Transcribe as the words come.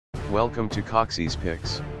Welcome to Coxie's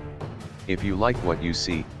Picks. If you like what you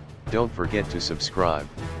see, don't forget to subscribe.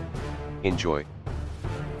 Enjoy.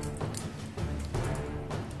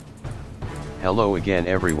 Hello again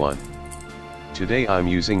everyone. Today I'm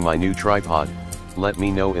using my new tripod. Let me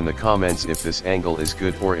know in the comments if this angle is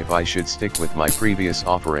good or if I should stick with my previous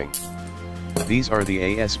offering. These are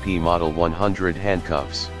the ASP Model 100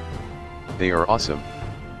 handcuffs. They are awesome.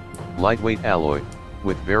 Lightweight alloy,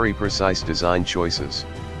 with very precise design choices.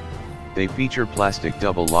 They feature plastic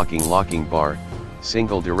double locking bar,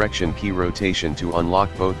 single direction key rotation to unlock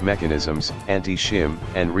both mechanisms, anti-shim,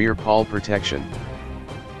 and rear pawl protection.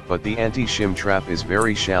 But the anti-shim trap is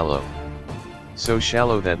very shallow. So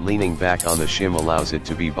shallow that leaning back on the shim allows it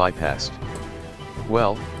to be bypassed.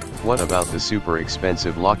 Well, what about the super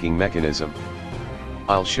expensive locking mechanism?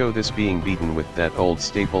 I'll show this being beaten with that old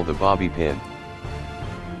staple, the bobby pin.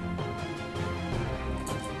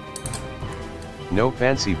 No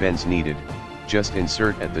fancy bends needed, just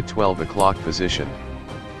insert at the 12 o'clock position.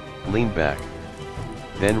 Lean back.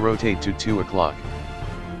 Then rotate to 2 o'clock.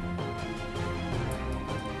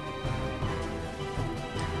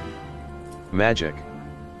 Magic.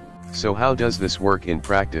 So how does this work in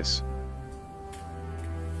practice?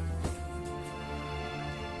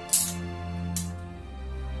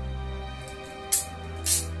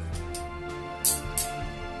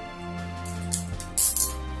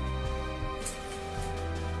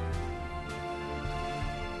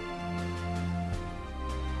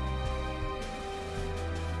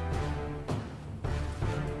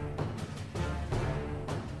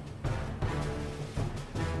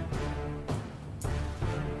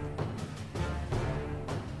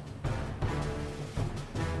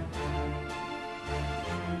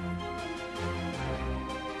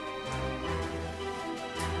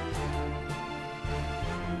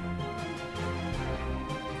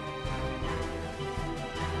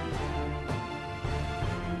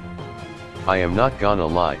 I am not gonna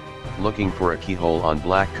lie, looking for a keyhole on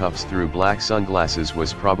black cuffs through black sunglasses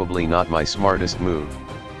was probably not my smartest move.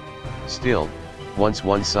 Still, once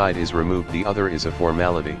one side is removed, the other is a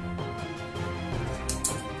formality.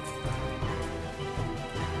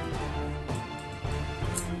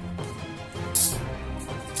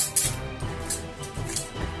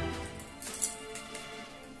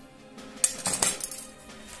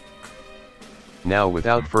 Now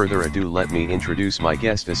without further ado, let me introduce my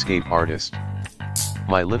guest escape artist.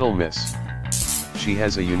 My little miss. She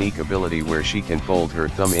has a unique ability where she can fold her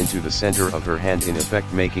thumb into the center of her hand, in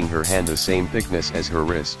effect making her hand the same thickness as her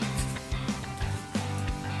wrist.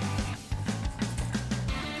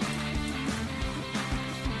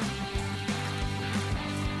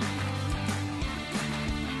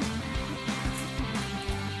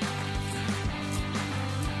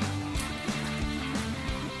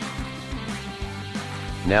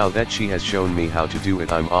 Now that she has shown me how to do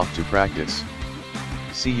it, I'm off to practice.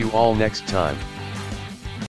 See you all next time.